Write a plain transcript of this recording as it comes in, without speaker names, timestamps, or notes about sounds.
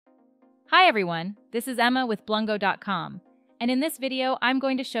Hi everyone, this is Emma with Blungo.com, and in this video I'm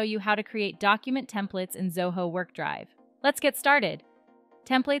going to show you how to create document templates in Zoho WorkDrive. Let's get started.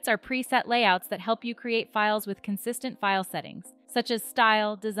 Templates are preset layouts that help you create files with consistent file settings, such as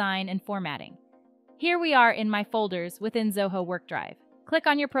style, design, and formatting. Here we are in my folders within Zoho WorkDrive. Click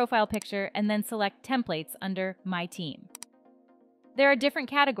on your profile picture and then select Templates under My Team. There are different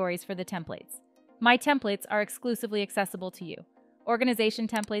categories for the templates. My templates are exclusively accessible to you. Organization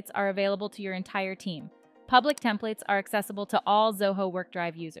templates are available to your entire team. Public templates are accessible to all Zoho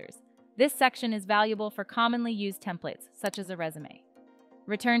WorkDrive users. This section is valuable for commonly used templates, such as a resume.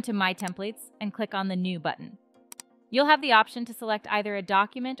 Return to My Templates and click on the New button. You'll have the option to select either a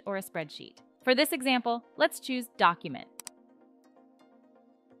document or a spreadsheet. For this example, let's choose Document.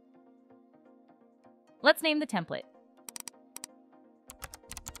 Let's name the template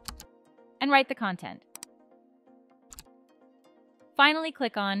and write the content. Finally,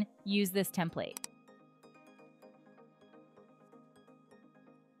 click on Use this template.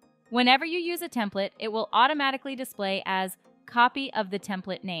 Whenever you use a template, it will automatically display as Copy of the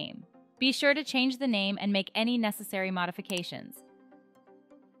template name. Be sure to change the name and make any necessary modifications.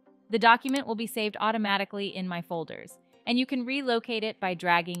 The document will be saved automatically in My Folders, and you can relocate it by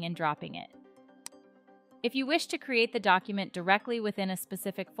dragging and dropping it. If you wish to create the document directly within a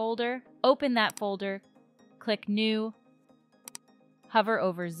specific folder, open that folder, click New, hover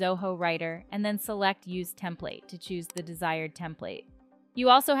over Zoho Writer, and then select Use Template to choose the desired template. You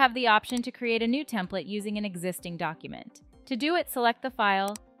also have the option to create a new template using an existing document. To do it, select the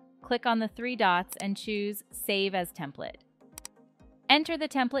file, click on the three dots, and choose Save as Template. Enter the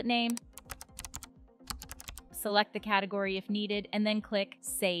template name, select the category if needed, and then click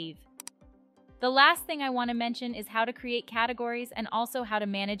Save. The last thing I want to mention is how to create categories and also how to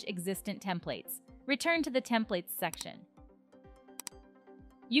manage existent templates. Return to the Templates section.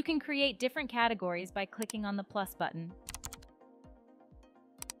 You can create different categories by clicking on the plus button.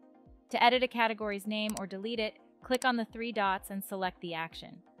 To edit a category's name or delete it, click on the three dots and select the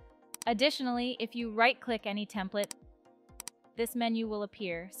action. Additionally, if you right-click any template, this menu will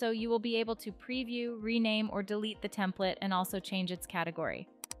appear, so you will be able to preview, rename, or delete the template and also change its category.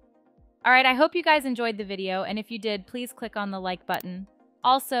 Alright, I hope you guys enjoyed the video, and if you did, please click on the like button.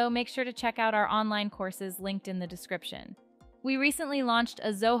 Also, make sure to check out our online courses linked in the description. We recently launched a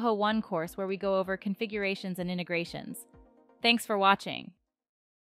Zoho One course where we go over configurations and integrations. Thanks for watching.